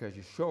faith because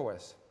you show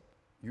us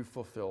you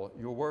fulfill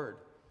your word.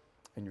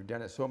 And you've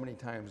done it so many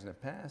times in the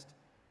past,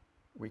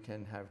 we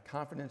can have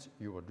confidence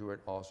you will do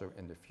it also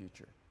in the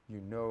future.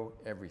 You know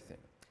everything.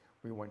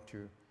 We want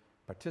to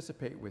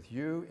participate with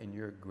you in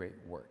your great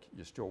work.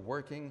 You're still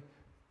working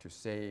to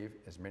save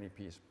as many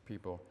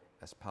people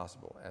as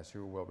possible, as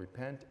who will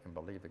repent and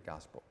believe the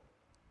gospel.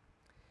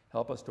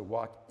 Help us to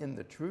walk in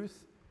the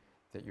truth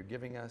that you're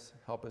giving us.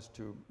 Help us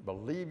to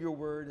believe your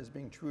word as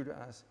being true to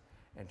us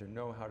and to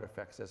know how it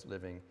affects us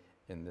living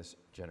in this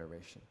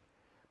generation.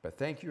 But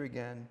thank you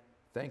again.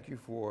 Thank you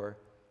for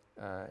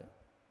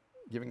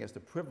giving us the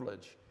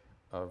privilege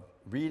of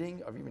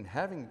reading, of even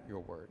having your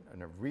word,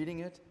 and of reading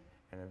it,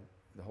 and of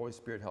the Holy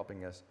Spirit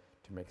helping us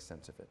to make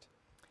sense of it.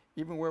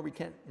 Even where we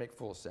can't make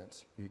full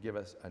sense, you give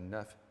us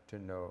enough to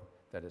know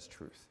that it's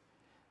truth.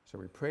 So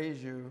we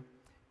praise you,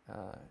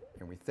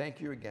 and we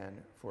thank you again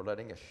for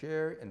letting us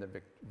share in the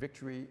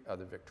victory of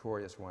the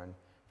victorious one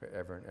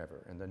forever and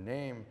ever. In the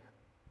name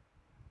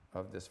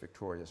of this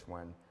victorious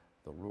one,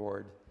 the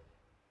Lord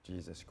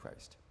Jesus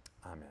Christ.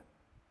 Amen.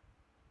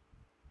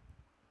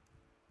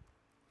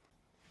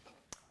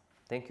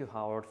 Thank you,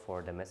 Howard,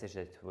 for the message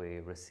that we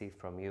received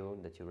from you,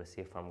 that you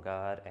received from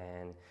God.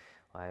 And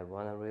I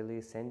want to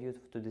really send you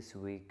to this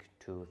week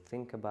to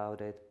think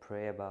about it,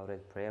 pray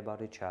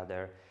about each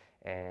other.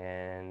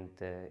 And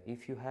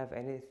if you have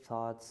any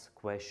thoughts,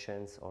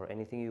 questions, or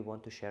anything you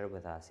want to share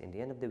with us, in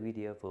the end of the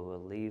video, we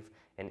will leave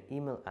an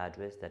email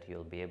address that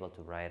you'll be able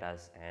to write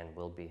us, and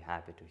we'll be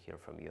happy to hear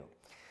from you.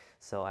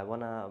 So I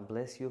want to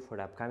bless you for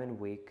the upcoming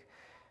week.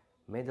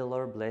 May the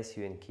Lord bless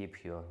you and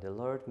keep you. The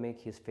Lord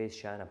make his face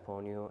shine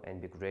upon you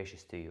and be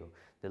gracious to you.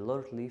 The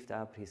Lord lift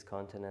up his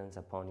countenance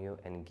upon you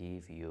and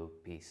give you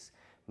peace.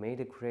 May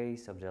the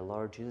grace of the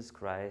Lord Jesus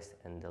Christ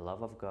and the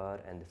love of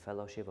God and the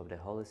fellowship of the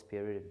Holy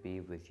Spirit be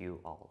with you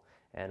all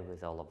and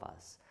with all of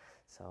us.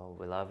 So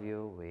we love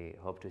you. We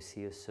hope to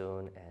see you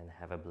soon, and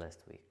have a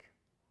blessed week.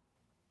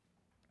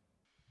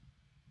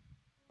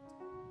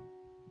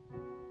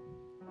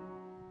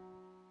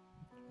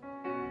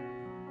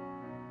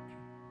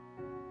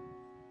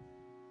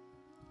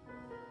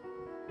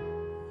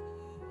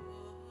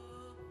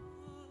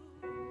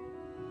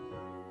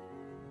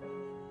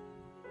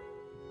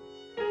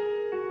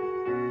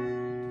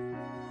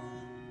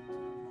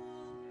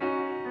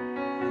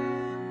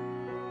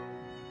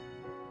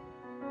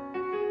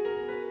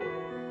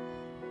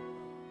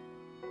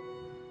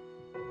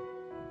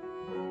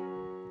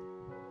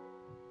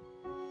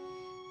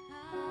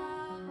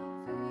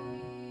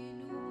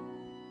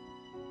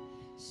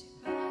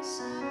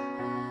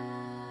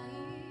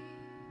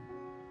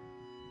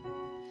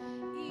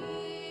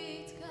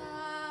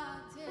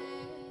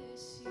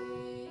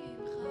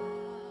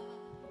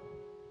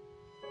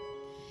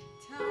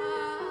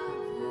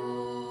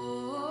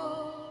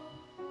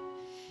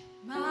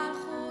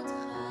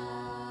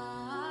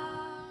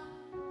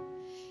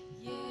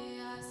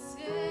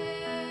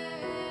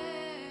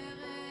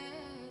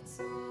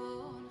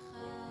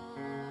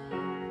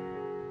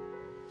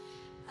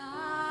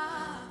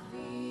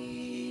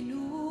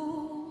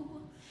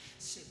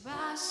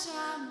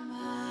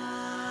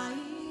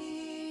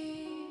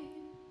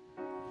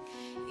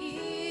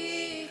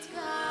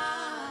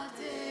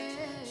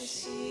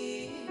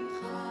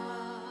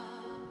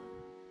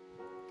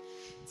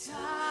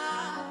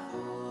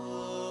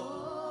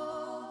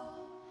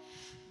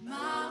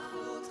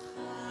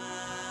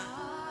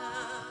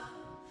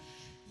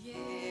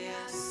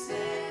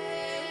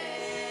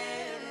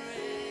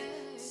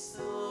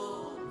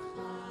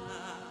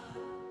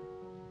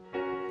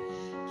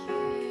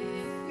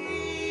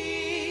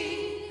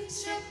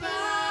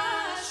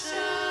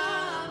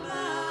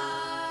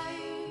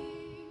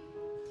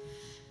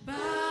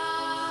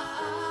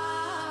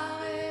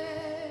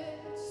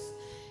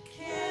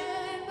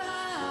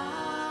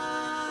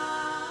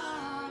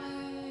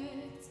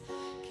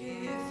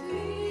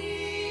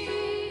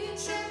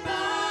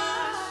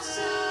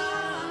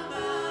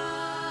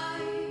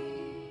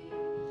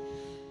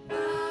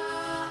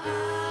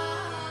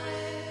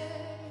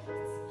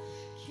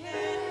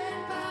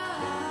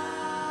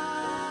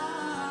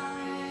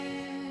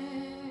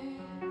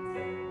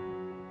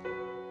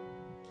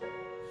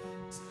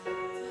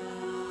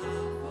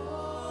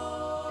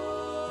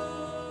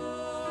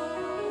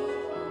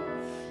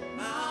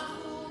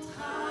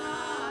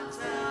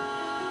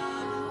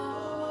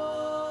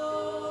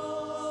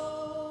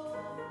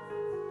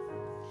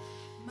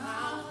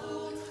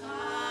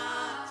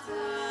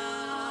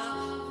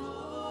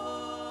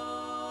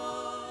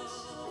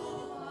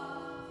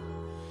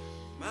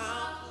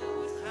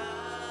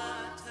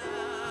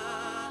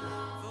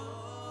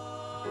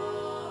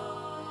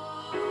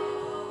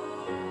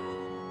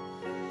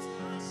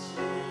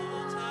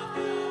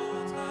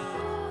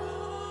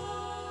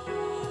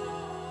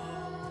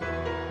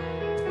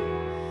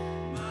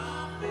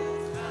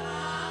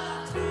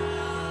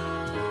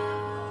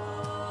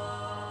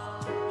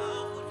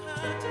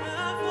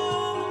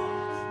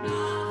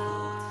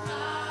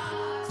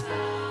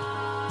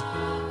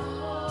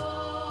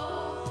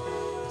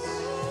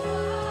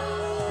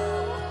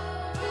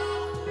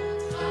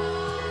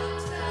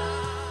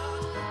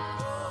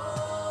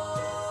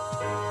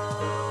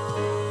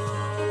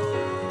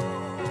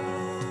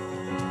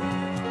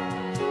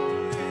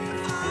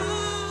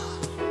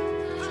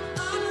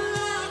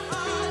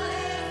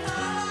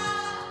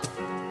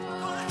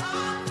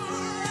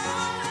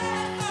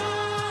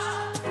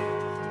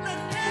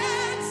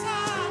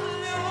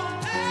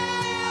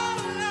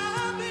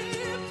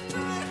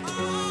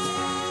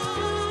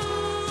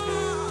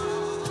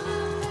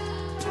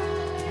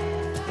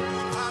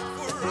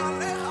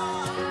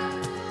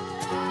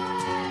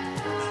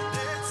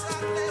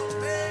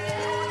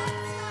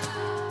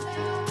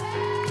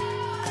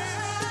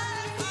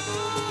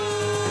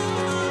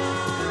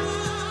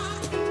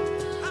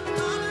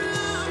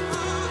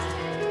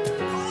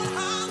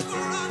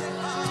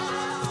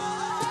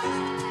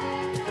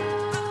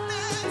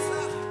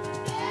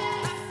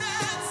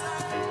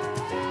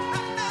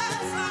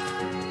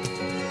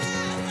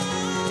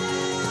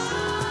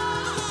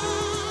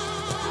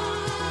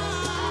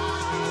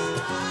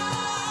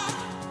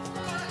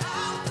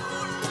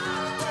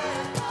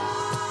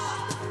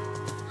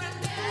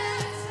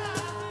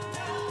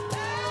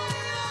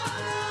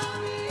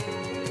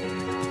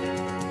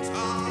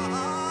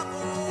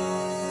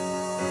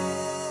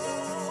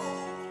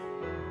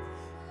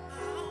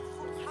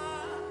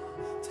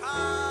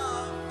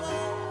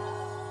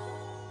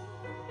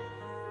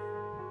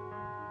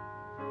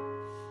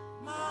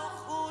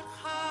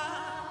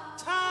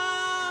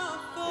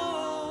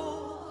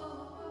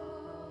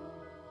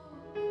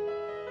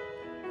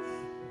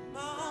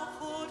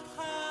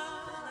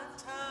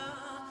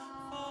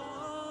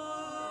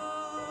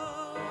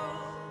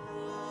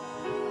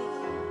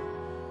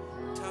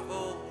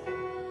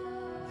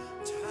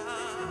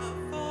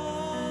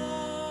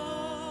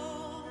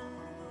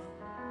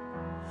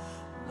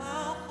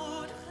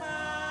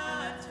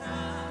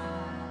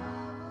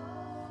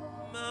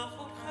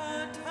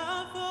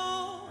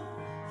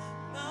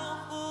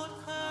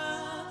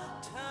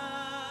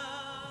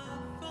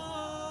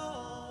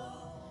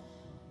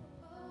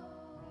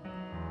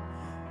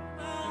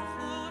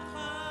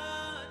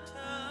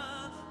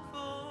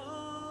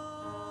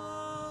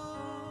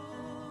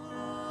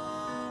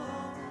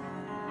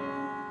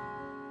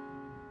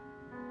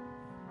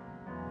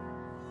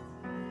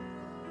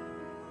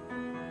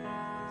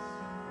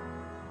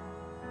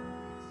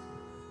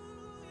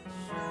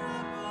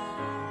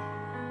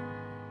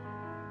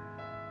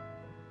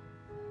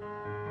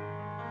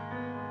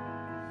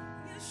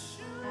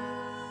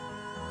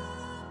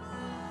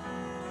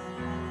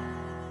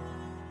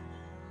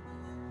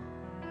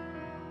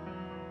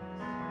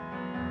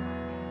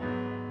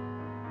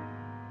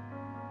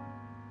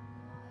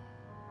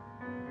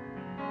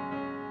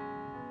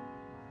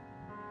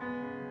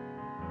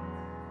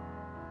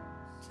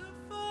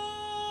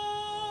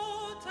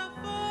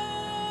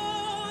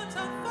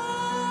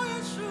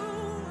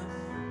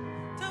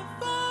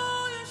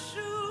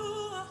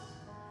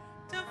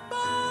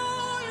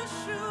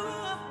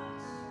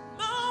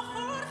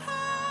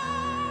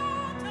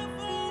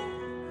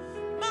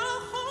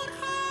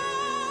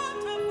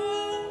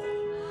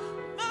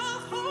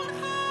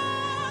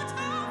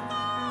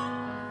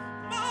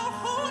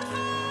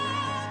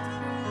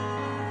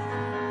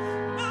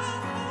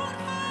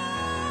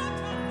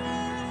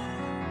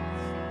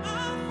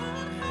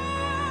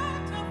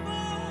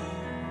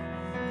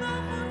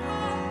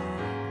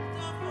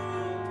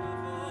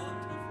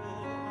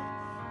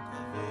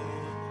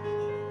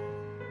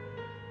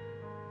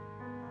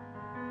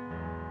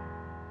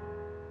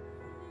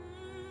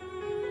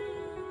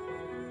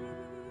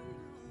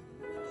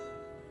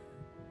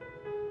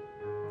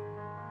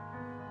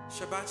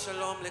 שבת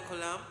שלום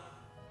לכולם.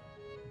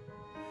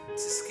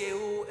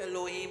 תזכרו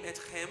אלוהים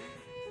אתכם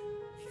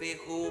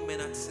והוא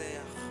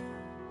מנצח.